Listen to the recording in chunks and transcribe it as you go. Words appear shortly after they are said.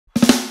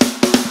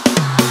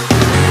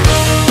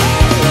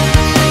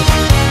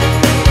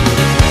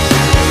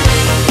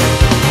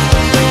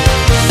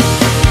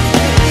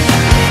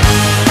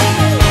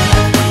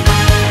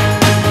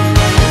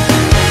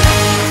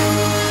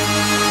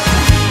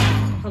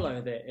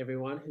Hello there,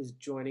 everyone who's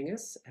joining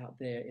us out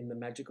there in the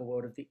magical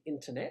world of the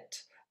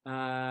internet.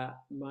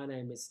 My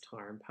name is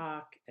Tyron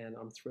Park, and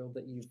I'm thrilled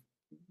that you've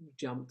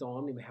jumped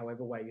on in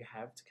however way you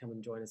have to come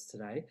and join us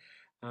today.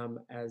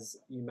 As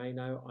you may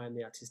know, I'm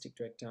the Artistic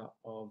Director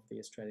of the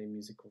Australian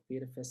Musical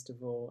Theatre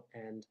Festival,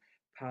 and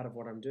part of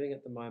what I'm doing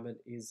at the moment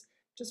is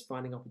just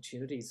finding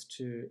opportunities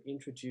to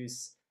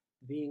introduce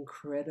the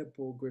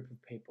incredible group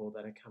of people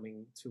that are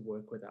coming to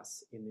work with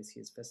us in this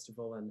year's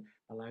festival and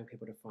allowing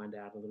people to find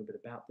out a little bit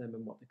about them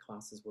and what the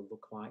classes will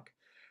look like.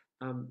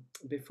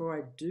 Before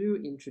I do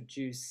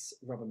introduce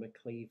Robin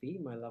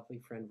McLeavey, my lovely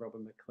friend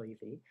Robin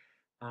McLeavey,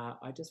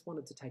 I just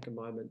wanted to take a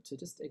moment to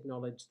just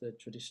acknowledge the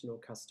traditional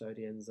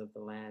custodians of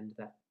the land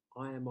that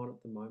I am on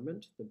at the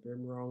moment, the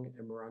Boonwurrung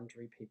and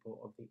Wurundjeri people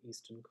of the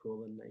Eastern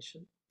Kulin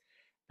Nation,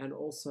 and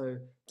also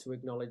to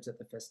acknowledge that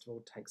the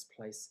festival takes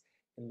place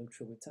in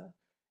Lutruwita,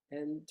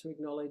 and to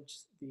acknowledge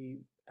the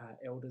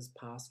elders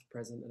past,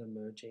 present and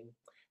emerging,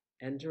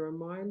 and to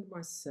remind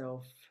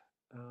myself,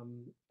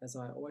 as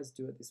I always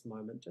do at this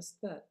moment,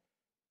 just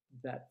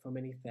that for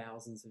many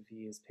thousands of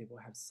years people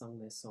have sung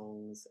their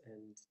songs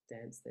and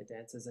danced their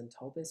dances and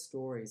told their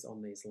stories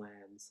on these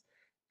lands,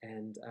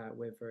 and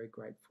we're very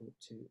grateful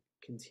to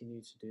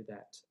continue to do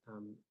that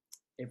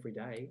every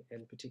day,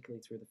 and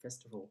particularly through the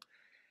festival.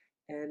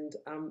 And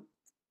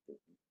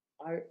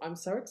I'm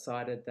so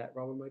excited that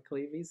Robin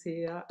McLeavey's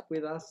here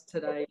with us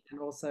today and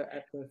also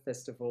at the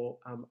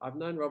festival. I've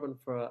known Robin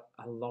for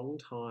a long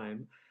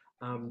time,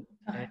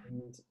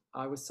 and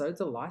I was so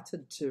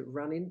delighted to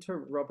run into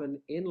Robin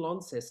in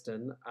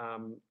Launceston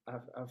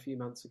a few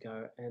months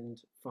ago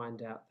and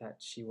find out that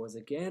she was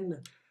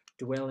again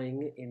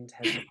dwelling in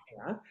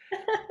Tasmania.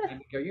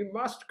 And go, you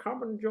must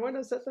come and join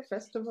us at the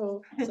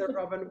festival. So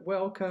Robin,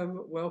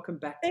 welcome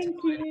back to Thank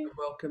Tasmania, you.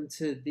 welcome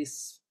to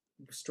this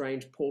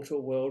strange portal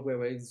world where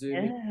we're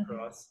zooming Yeah.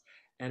 across,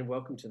 and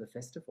welcome to the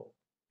festival.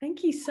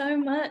 Thank you so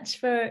much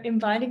for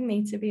inviting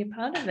me to be a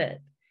part of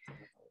it.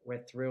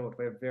 We're thrilled.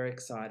 We're very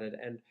excited.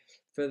 And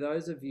for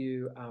those of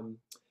you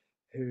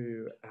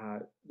who,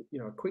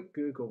 a quick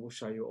Google will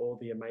show you all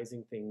the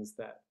amazing things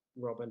that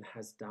Robin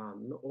has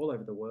done all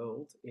over the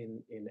world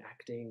in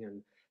acting,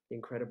 and the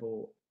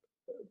incredible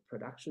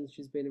productions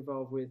she's been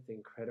involved with, the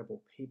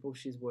incredible people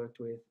she's worked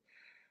with.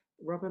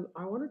 Robin,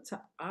 I wanted to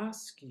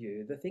ask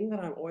you, the thing that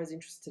I'm always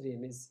interested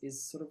in is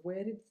sort of,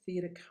 where did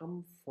theatre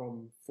come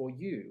from for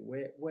you?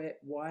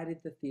 Why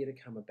did the theatre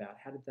come about?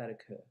 How did that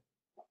occur?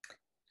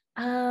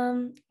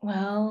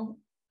 Well,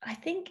 I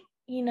think,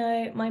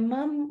 my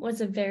mum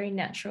was a very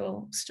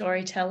natural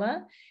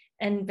storyteller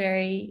and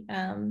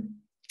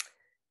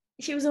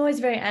she was always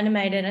very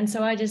animated. And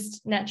so I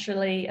just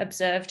naturally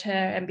observed her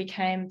and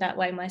became that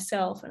way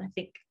myself. And I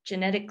think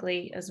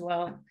genetically as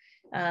well,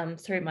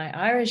 through my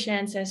Irish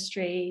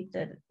ancestry,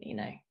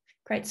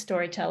 great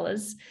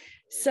storytellers.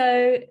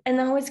 So,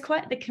 and I was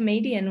quite the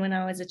comedian when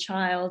I was a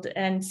child.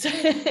 And so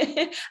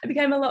I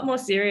became a lot more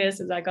serious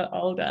as I got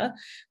older.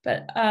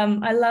 But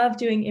I love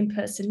doing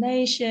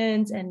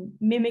impersonations and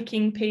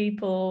mimicking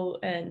people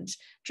and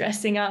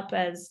dressing up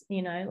as,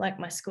 like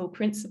my school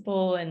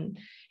principal and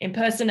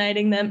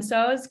impersonating them. So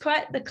I was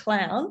quite the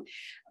clown.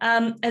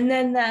 And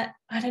then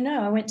I don't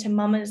know, I went to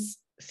Mama's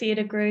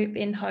theatre group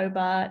in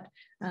Hobart,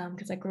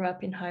 because I grew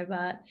up in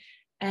Hobart.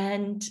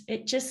 And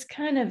it just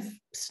kind of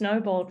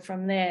snowballed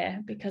from there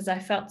because I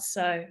felt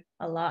so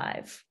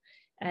alive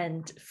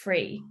and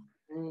free.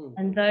 Mm.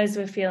 And those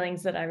were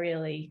feelings that I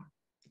really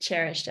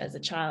cherished as a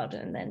child.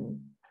 And then,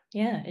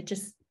 yeah, it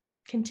just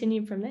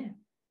continued from there.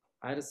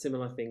 I had a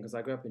similar thing because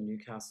I grew up in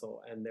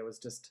Newcastle, and there was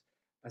just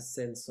a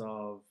sense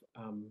of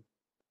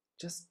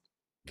just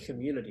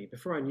community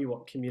before I knew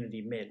what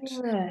community meant.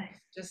 Yeah.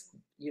 Just,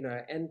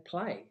 and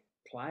play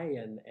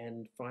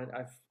and find.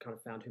 I've kind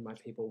of found who my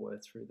people were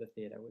through the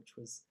theatre, which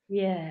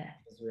Yeah.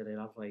 was really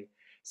lovely.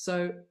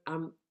 So,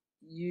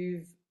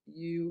 you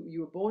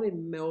were born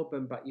in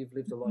Melbourne, but you've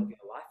lived a lot of your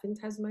life in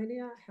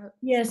Tasmania. How?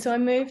 Yeah, so I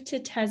moved to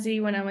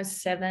Tassie when I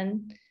was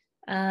 7,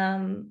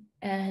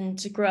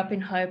 and grew up in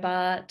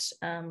Hobart,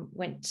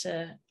 went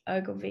to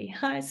Ogilvy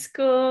High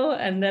School,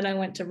 and then I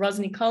went to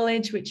Rosny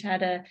College, which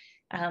had a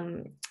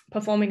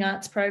performing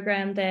arts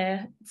program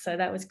there. So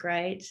that was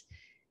great.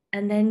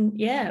 And then,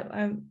 yeah,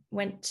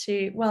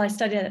 I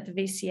studied at the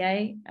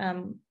VCA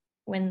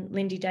when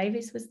Lindy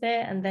Davies was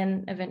there, and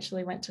then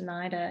eventually went to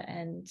NIDA.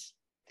 And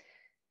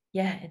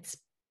yeah,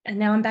 and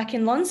now I'm back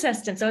in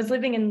Launceston. So I was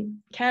living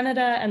in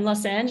Canada and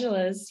Los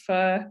Angeles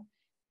for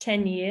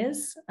 10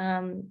 years,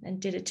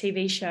 and did a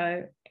TV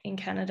show in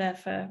Canada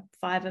for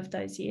 5 of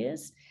those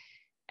years.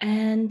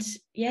 And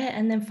yeah,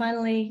 and then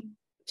finally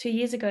 2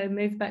 years ago,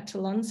 moved back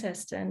to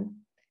Launceston,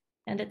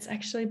 and it's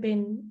actually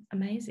been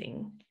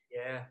amazing.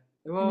 Yeah.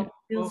 And it Well,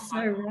 feels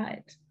so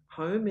right.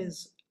 home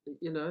is,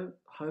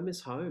 home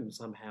is home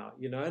somehow,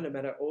 no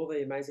matter all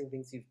the amazing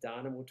things you've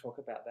done, and we'll talk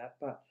about that.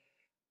 But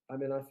I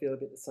mean, I feel a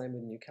bit the same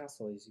with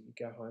Newcastle. Is you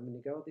go home and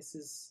you go, oh, this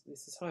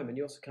is home, and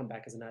you also come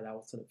back as an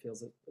adult, and it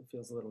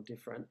feels a little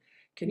different.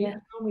 Can you Yeah.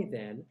 tell me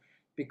then,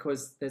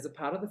 because there's a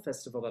part of the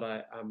festival that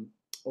I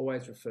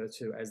always refer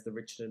to as the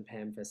Richard and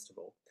Pam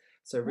Festival.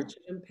 So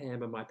Richard and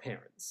Pam are my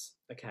parents.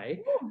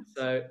 Okay, Oh.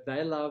 so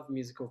they love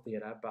musical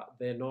theatre, but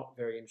they're not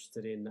very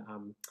interested in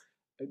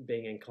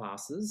being in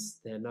classes.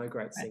 They're no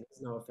great Right.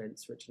 singers. No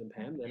offense, Richard and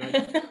Pam. They're no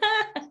great.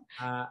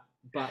 Uh,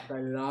 but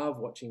they love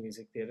watching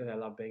music theatre. They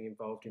love being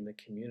involved in the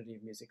community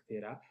of music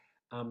theatre,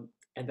 and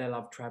they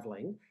love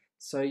travelling.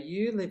 So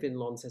you live in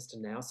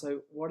Launceston now.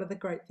 So what are the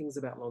great things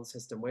about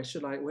Launceston? Where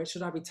should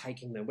I be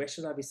taking them? Where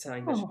should I be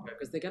saying they should Oh, go?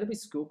 Because they're going to be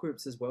school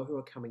groups as well who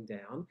are coming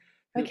down.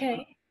 Because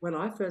okay. when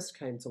I first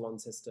came to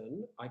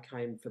Launceston, I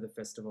came for the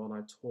festival and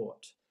I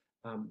taught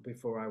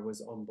before I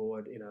was on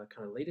board in a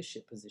kind of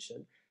leadership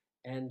position.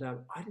 And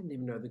I didn't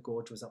even know the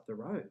gorge was up the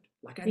road.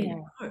 Like I didn't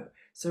even Yeah. know.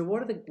 So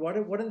what are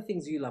the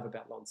things you love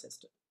about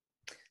Launceston?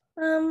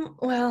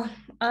 Well,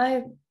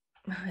 I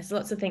there's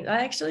lots of things.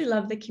 I actually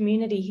love the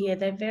community here.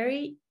 They're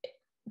very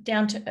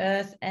down to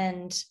earth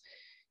and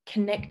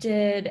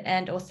connected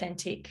and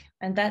authentic.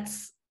 And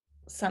that's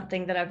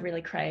something that I've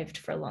really craved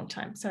for a long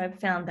time. So I've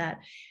found that.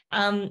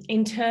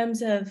 In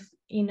terms of,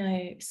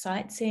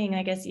 sightseeing,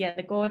 I guess, yeah,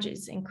 the gorge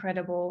is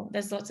incredible.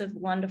 There's lots of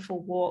wonderful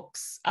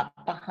walks up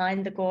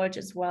behind the gorge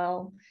as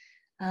well.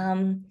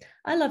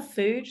 I love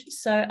food.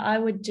 So I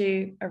would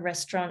do a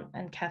restaurant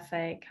and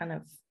cafe kind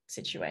of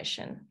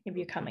situation if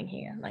you're coming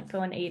here, like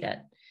go and eat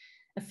at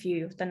a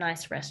few of the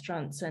nice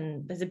restaurants.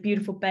 And there's a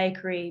beautiful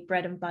bakery,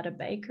 bread and butter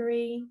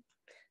bakery.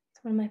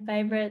 It's one of my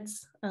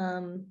favorites. Yeah,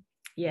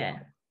 Yeah,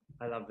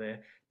 I love there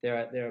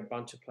are a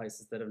bunch of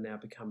places that have now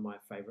become my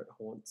favourite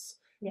haunts.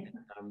 yeah,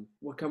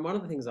 One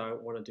of the things I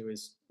want to do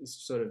is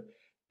sort of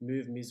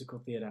move musical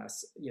theatre,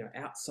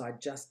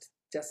 outside just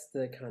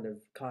the kind of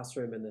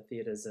classroom and the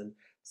theatres, and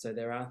so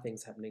there are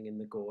things happening in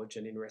the gorge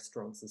and in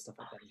restaurants and stuff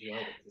like that as well,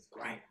 which is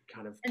great.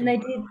 Kind of and they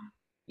combine did.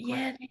 great.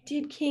 Yeah, they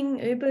did King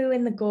Ubu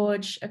in the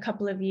Gorge a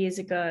couple of years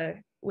ago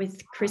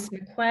with Chris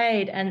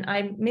McQuaid, and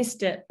I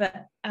missed it,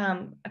 but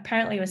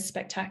apparently it was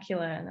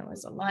spectacular, and it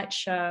was a light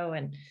show,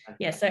 and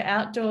yeah, so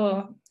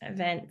outdoor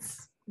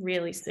events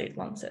really suit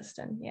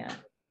Launceston. Yeah,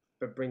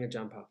 But bring a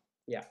jumper.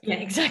 Yeah. yeah,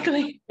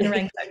 exactly. And a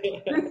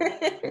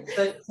raincoat.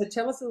 So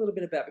tell us a little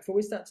bit about before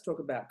we start to talk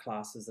about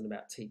classes and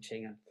about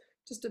teaching and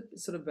just a,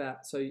 sort of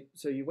about so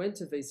you went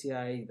to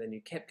VCA, then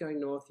you kept going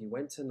north, you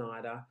went to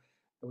NIDA,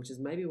 which is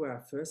maybe where I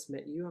first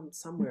met you. I'm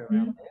somewhere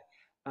around Mhm.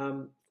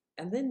 there.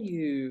 And then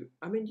you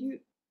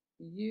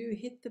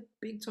hit the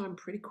big time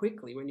pretty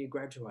quickly when you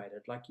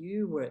graduated. Like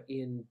you were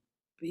in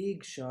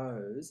big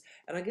shows.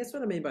 And I guess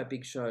what I mean by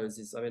big shows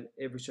is, I mean,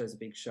 every show's a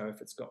big show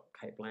if it's got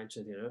Kate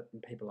Blanchett in it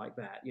and people like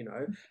that,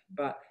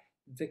 but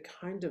the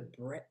kind of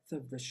breadth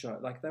of the show,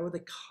 like they were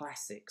the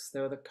classics. They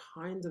were the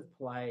kind of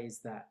plays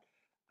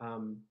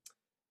um,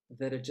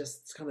 that are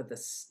just kind of the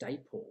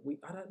staple.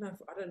 I don't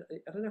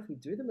know if we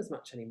do them as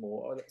much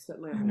anymore. Or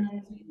certainly, I haven't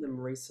seen them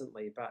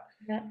recently. But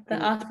Yeah, I the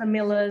mean, Arthur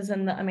Millers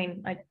and I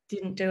mean, I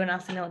didn't do an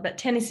Arthur Miller, but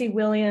Tennessee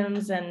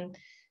Williams and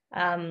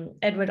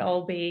Edward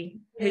Albee,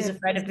 Who's yeah,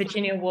 Afraid of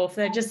Virginia Woolf.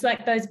 They're just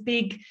like those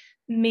big,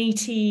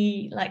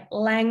 meaty, like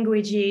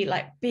languagey,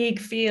 like big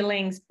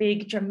feelings,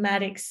 big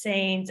dramatic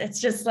scenes. It's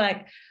just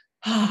like,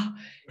 oh,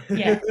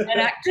 yeah, and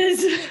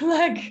actors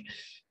like,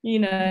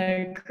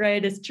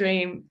 greatest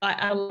dream.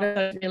 I learned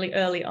those really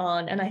early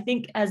on. And I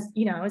think I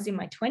was in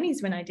my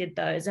 20s when I did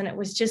those, and it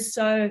was just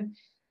so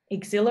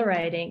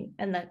exhilarating.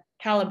 And the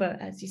caliber,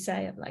 as you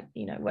say, of like,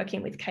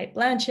 working with Kate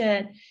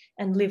Blanchett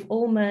and Liv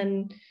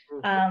Ullman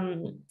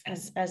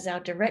as our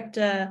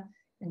director,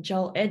 and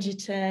Joel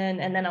Edgerton.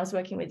 And then I was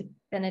working with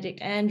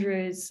Benedict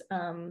Andrews,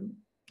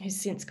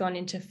 who's since gone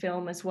into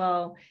film as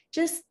well.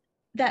 Just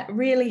that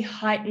really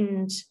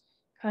heightened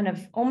kind of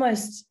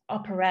almost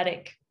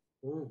operatic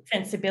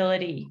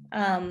sensibility.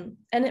 And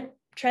it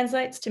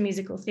translates to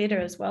musical theatre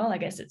as well. I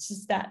guess it's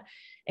just that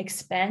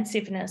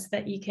expansiveness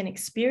that you can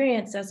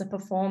experience as a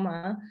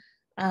performer.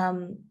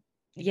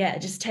 Yeah,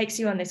 it just takes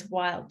you on this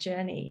wild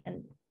journey.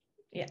 And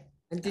yeah.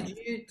 And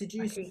did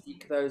you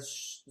seek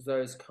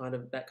those kind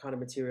of that kind of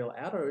material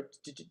out, or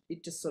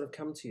it just sort of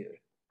come to you?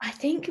 I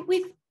think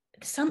with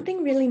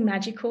something really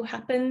magical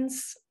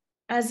happens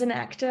as an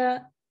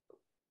actor.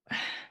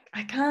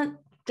 I can't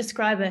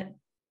describe it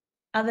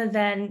other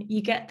than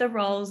you get the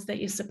roles that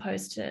you're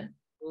supposed to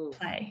Mm,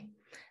 play.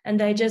 And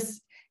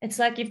it's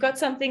like you've got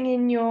something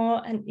in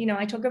and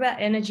I talk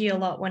about energy a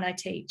lot when I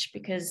teach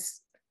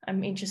because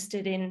I'm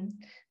interested in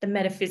the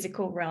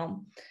metaphysical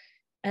realm.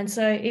 And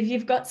so if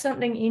you've got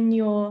something in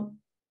your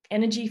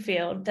energy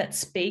field that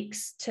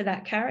speaks to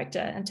that character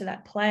and to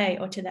that play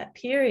or to that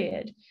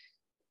period,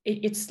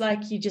 it's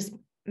like you just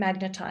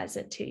magnetize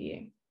it to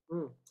you.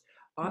 mm.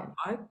 I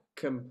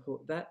Yeah.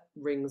 that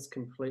rings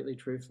completely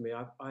true for me.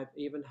 I've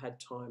even had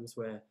times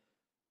where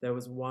there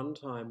was one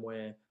time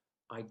where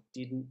I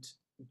didn't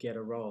get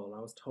a role, and I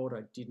was told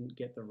I didn't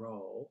get the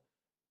role,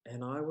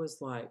 and I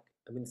was like,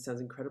 I mean, it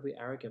sounds incredibly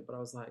arrogant, but I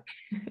was like,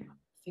 I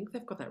think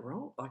they've got that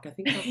wrong. Like, I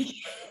think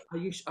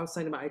I was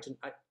saying to my agent,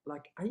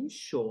 are you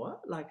sure?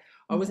 Like,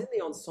 I was in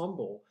the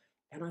ensemble,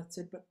 and I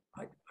said, but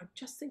I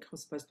just think I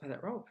was supposed to play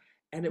that role.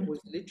 And it was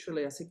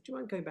literally, I said, do you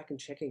mind going back and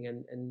checking?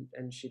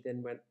 And she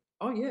then went,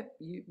 oh yeah,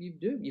 you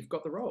do, you've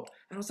got the role.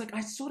 And I was like,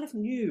 I sort of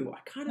knew, I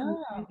kind of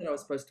knew Oh, that I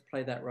was supposed to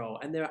play that role.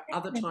 And there are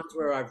other times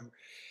where I've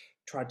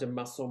tried to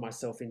muscle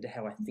myself into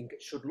how I think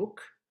it should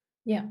look.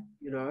 yeah,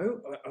 You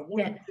know, I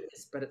want to yeah, do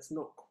this, but it's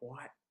not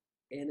quite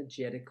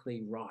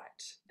energetically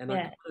right. And I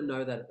kind yeah, of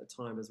know that at the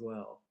time as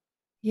well.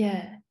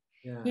 yeah.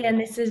 Yeah. Yeah, and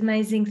this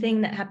amazing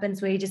thing that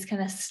happens where you just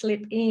kind of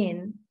slip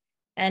in.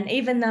 And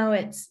even though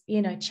it's,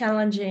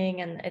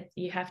 challenging and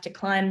you have to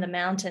climb the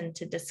mountain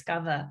to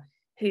discover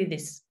who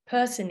this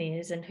person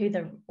is and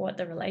what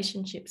the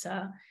relationships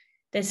are,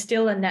 there's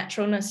still a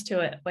naturalness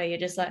to it where you're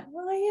just like,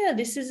 oh yeah,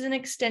 this is an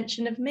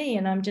extension of me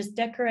and I'm just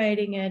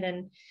decorating it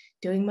and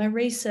doing my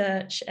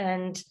research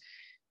and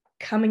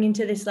coming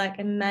into this like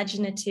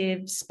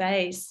imaginative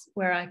space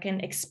where I can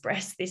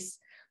express this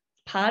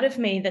part of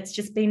me that's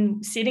just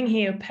been sitting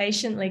here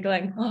patiently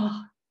going,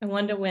 oh, I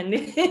wonder when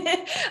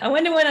I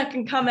wonder when I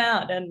can come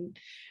out and,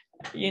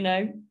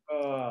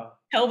 Oh,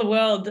 tell the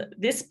world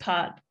this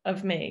part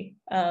of me.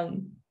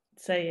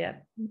 So yeah.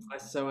 I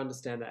so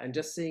understand that. And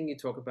just seeing you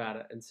talk about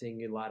it and seeing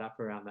you light up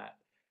around that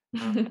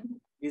um,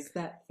 is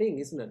that thing,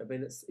 isn't it? I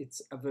mean,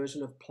 it's a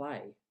version of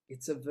play.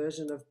 It's a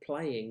version of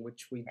playing,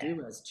 which we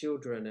do as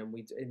children, and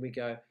we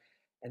go,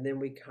 and then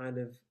we kind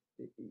of,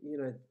 you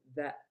know,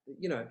 that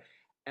you know,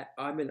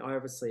 I mean, I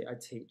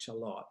teach a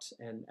lot,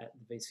 and at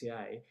the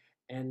VCA,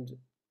 and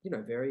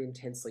very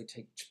intensely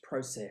teach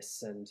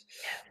process and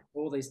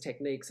all these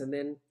techniques, and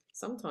then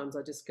sometimes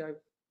I just go,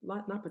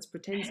 lighten up, it's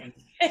pretensive.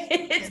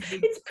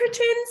 it's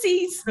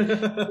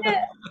pretensies.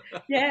 Yeah,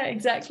 yeah,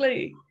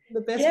 exactly. In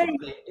the best Yeah,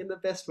 way, in the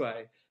best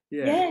way.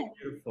 Yeah, yeah,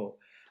 beautiful.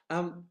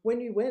 When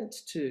you went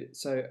to,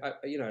 so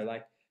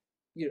like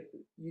you,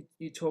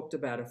 you talked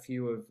about a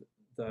few of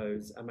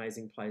those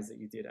amazing plays that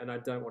you did, and I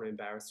don't want to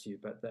embarrass you,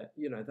 but that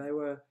they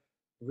were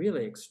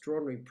really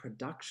extraordinary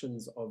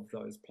productions of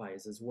those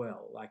plays as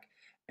well. Like,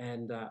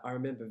 and I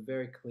remember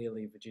very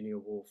clearly Virginia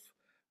Woolf.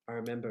 I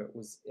remember it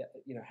was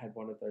had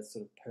one of those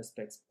sort of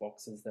perspex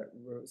boxes that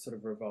sort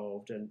of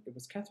revolved, and it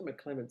was Catherine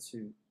McClements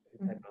who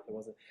played Mother,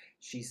 wasn't it?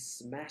 She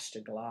smashed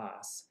a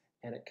glass,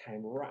 and it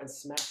came right and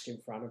smashed in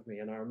front of me,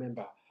 and I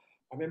remember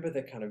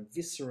the kind of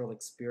visceral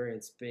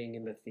experience being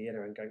in the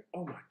theatre and going,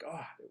 oh my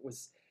God, it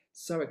was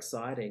so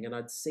exciting. And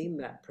I'd seen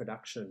that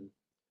production.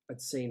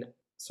 I'd seen,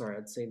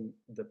 I'd seen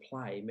the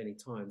play many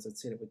times. I'd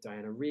seen it with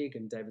Diana Rigg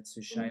and David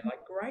Suchet,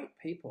 like great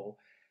people.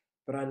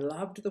 But I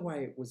loved the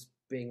way it was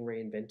being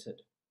reinvented.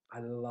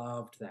 I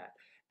loved that.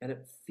 And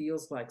it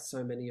feels like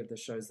so many of the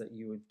shows that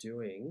you were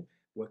doing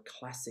were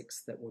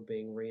classics that were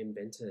being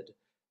reinvented.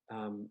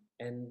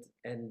 And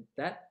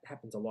that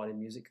happens a lot in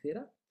music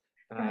theatre.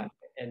 Uh, right.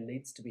 and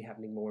needs to be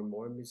happening more and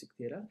more in music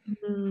theatre.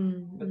 But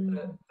Mm-hmm.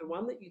 the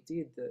one that you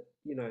did,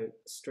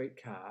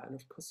 Streetcar, and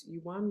of course you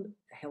won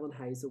a Helen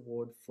Hayes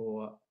Award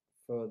for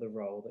the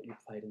role that you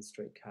played in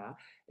Streetcar,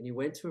 and you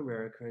went to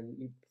America and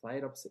you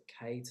played opposite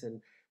Kate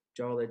and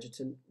Joel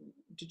Edgerton.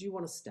 Did you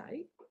want to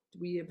stay?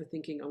 Were you ever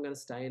thinking I'm going to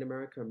stay in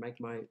America and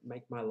make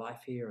my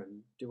life here and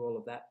do all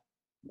of that?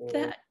 Or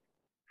That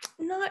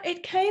No,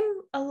 it came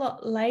a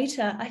lot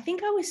later. I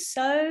think I was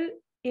so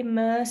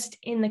immersed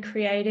in the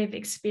creative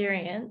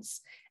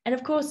experience. And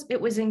of course, it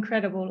was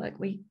incredible. Like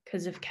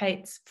because of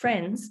Kate's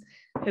friends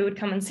who would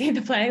come and see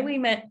the play, we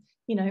met,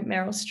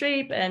 Meryl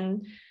Streep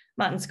and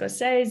Martin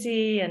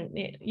Scorsese and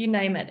you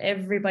name it.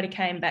 Everybody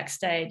came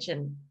backstage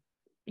and,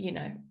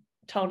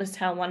 told us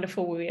how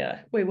wonderful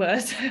we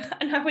were.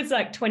 And I was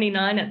like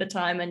 29 at the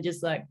time and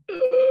just like,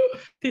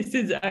 this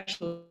is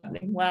actually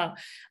happening. Wow.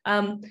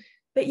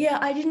 But yeah,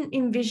 I didn't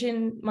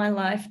envision my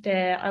life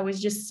there. I was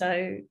just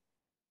so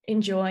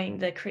enjoying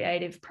the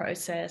creative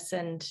process.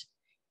 And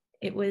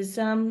it was,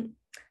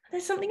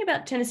 there's something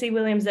about Tennessee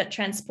Williams that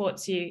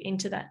transports you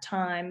into that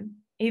time,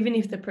 even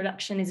if the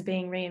production is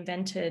being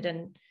reinvented.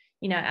 And,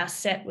 our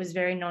set was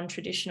very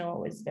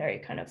non-traditional. It was very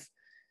kind of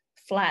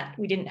flat.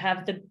 We didn't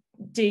have the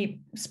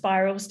deep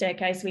spiral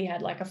staircase. We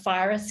had like a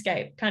fire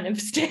escape kind of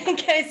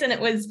staircase.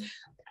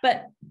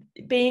 But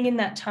being in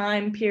that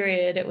time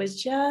period, it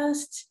was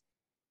just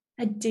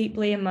a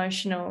deeply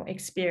emotional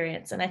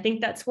experience. And I think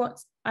that's what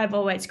I've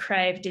always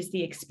craved, is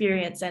the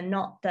experience and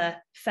not the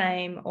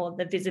fame or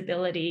the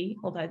visibility,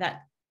 although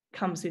that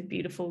comes with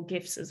beautiful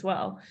gifts as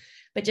well,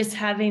 but just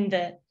having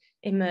the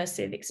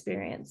immersive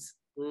experience.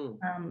 Mm.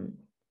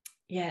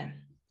 Yeah.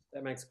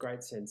 That makes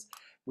great sense.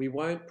 We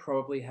won't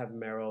probably have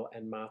Meryl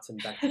and Martin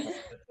back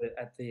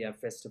at the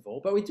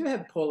festival, but we do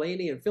have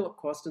Paulini and Philip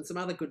Quast and some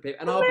other good people.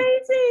 And I'll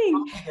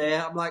Amazing. be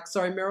there. I'm like,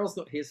 sorry, Meryl's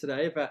not here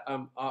today, but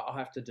I'll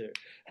have to do.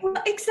 Well,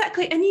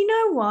 exactly. And you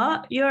know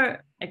what?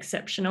 You're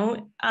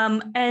exceptional.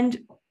 And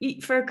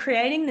for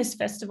creating this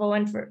festival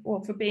and for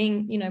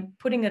being,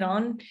 putting it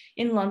on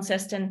in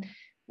Launceston,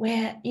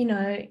 where,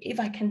 if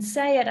I can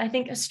say it, I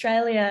think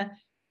Australia,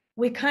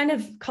 we're kind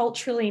of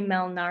culturally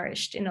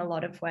malnourished in a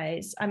lot of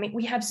ways. I mean,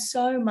 we have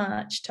so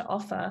much to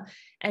offer,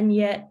 and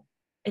yet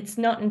it's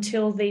not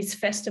until these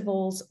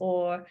festivals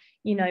or,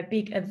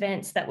 big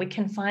events that we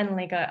can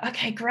finally go,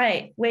 okay,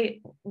 great.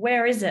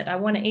 Where is it? I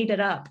want to eat it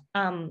up.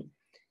 And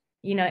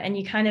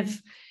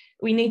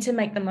we need to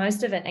make the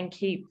most of it and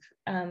keep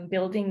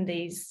building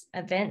these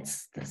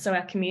events so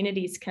our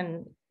communities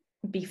can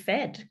be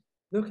fed.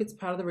 Look, it's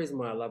part of the reason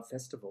why I love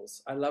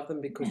festivals. I love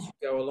them because you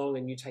go along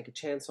and you take a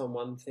chance on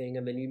one thing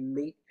and then you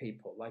meet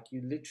people. Like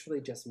you literally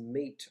just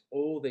meet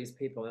all these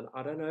people. And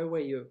I don't know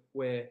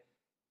where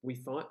we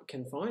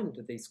can find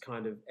these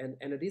kind of, and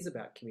it is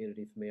about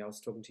community for me. I was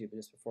talking to you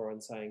just before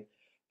and saying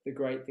the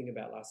great thing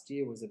about last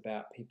year was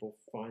about people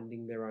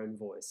finding their own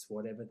voice,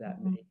 whatever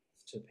that means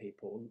to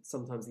people,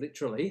 sometimes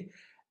literally.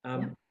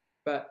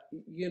 But,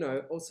 you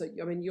know, also,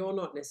 I mean, you're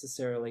not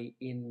necessarily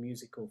in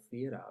musical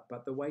theatre,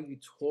 but the way you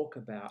talk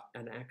about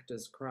an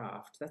actor's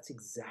craft, that's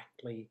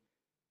exactly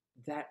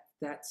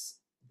that's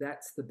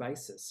the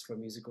basis for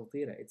musical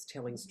theatre. It's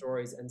telling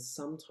stories and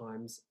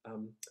sometimes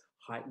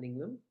heightening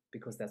them,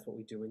 because that's what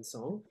we do in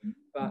song.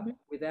 But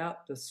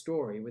without the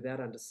story,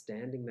 without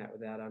understanding that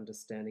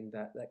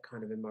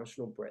kind of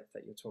emotional breadth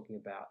that you're talking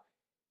about,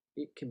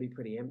 it can be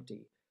pretty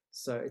empty.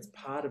 So it's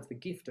part of the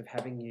gift of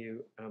having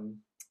you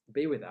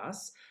be with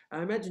us.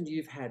 I imagine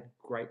you've had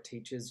great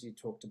teachers. You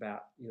talked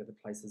about, you know, the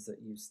places that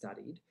you've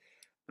studied.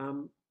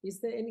 Is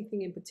there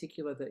anything in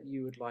particular that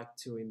you would like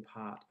to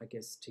impart, I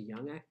guess, to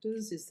young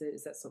actors? Is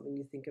that something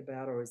you think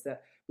about, or is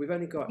that we've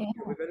only got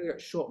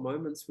short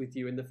moments with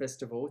you in the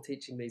festival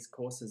teaching these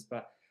courses?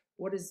 But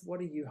what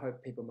do you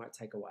hope people might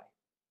take away?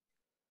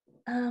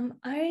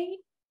 I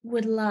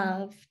would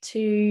love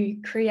to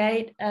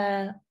create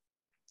a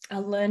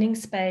learning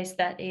space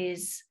that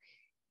is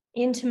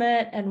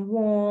intimate and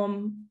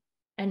warm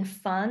and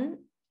fun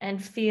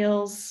and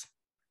feels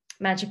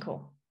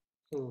magical.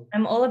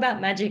 I'm all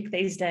about magic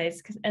these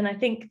days, and I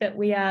think that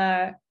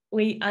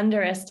we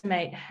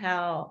underestimate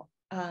how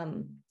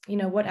you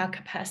know, what our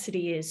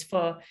capacity is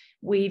for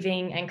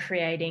weaving and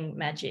creating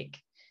magic.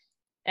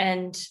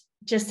 And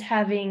just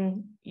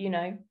having, you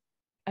know,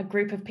 a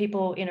group of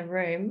people in a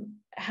room,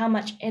 how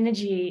much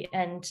energy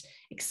and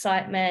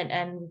excitement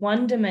and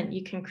wonderment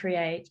you can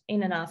create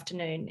in an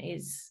afternoon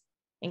is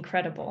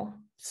incredible.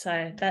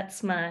 So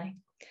that's my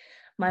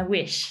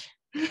wish.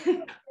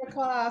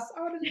 Class.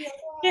 I want to do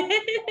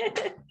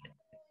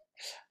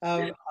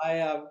a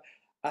class.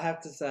 I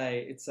have to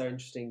say it's so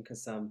interesting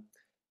because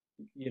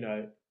you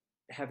know,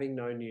 having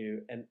known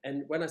you,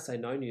 and when I say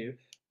known you,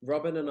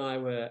 Robin and I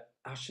were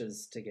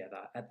ushers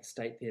together at the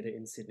State Theatre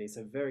in Sydney.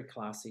 So very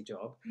classy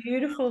job.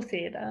 Beautiful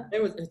theatre.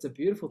 It's a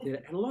beautiful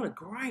theatre, and a lot of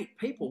great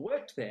people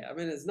worked there. I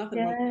mean, there's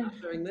nothing wrong with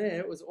ushering there.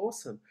 It was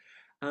awesome.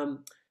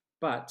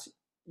 But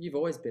you've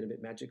always been a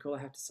bit magical, I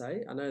have to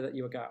say. I know that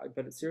you were,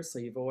 but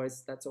seriously,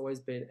 that's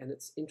always been, and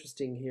it's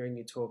interesting hearing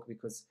you talk,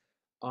 because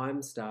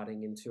I'm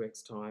starting in 2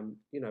 weeks' time,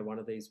 you know, one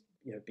of these,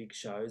 you know, big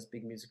shows,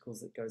 big musicals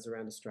that goes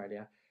around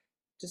Australia,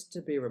 just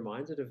to be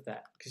reminded of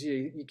that, because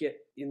you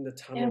get in the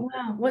tunnel.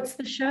 Yeah, wow. What's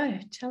the show?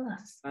 Tell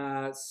us.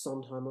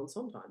 Sondheim on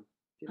Sondheim.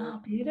 You know?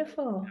 Oh,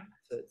 beautiful.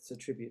 It's a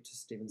tribute to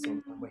Stephen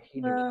Sondheim, where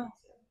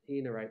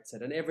he narrates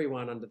it, and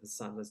everyone under the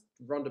sun. There's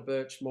Rhonda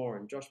Birchmore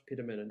and Josh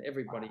Pitterman and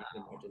everybody you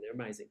can imagine. They're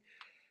amazing.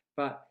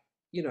 But,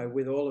 you know,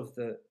 with all of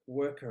the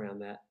work around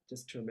that,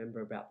 just to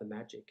remember about the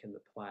magic and the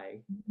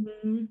play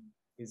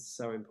is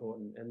so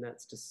important, and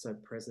that's just so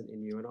present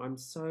in you. And I'm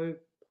so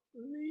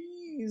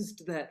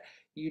pleased that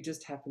you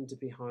just happen to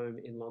be home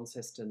in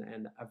Launceston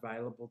and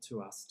available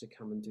to us to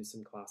come and do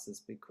some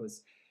classes,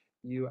 because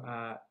you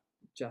are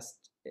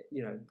just,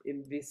 you know,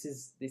 this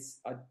is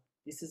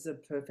a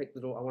perfect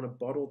little, I want to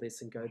bottle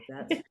this and go,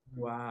 that's who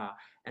you are,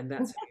 and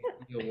that's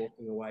how you're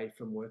walking away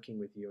from working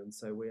with you. And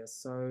so we are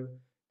so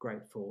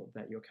grateful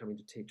that you're coming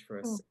to teach for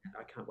us.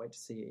 I can't wait to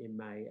see you in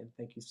May, and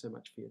thank you so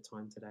much for your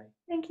time today.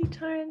 Thank you,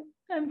 Tyrone.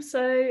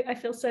 I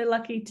feel so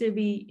lucky to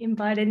be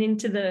invited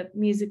into the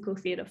musical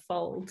theatre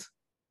fold.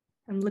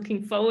 I'm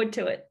looking forward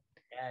to it.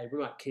 Yeah, we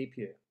might keep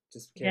you.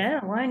 Just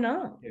careful. Yeah, why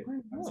not? Why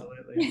not?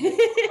 Absolutely.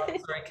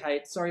 Sorry,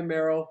 Kate. Sorry,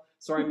 Meryl.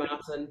 Sorry,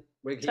 Martin.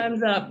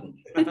 Time's up.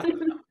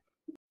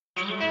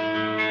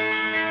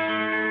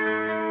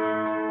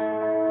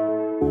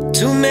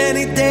 Too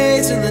many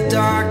days in the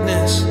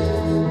darkness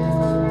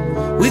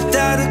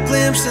without a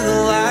glimpse of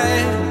the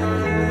light.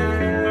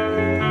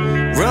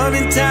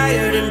 Running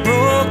tired and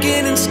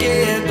broken and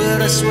scared,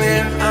 but I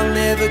swear I'll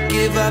never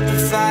give up the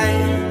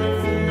fight.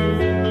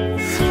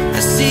 I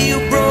see you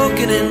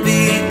broken and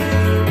beat,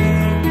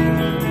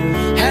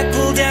 head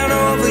pulled down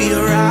over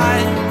your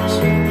eyes.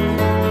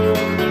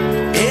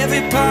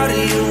 Every part of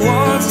you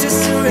wants to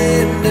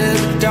surrender,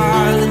 but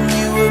darling,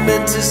 you were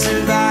meant to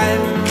survive.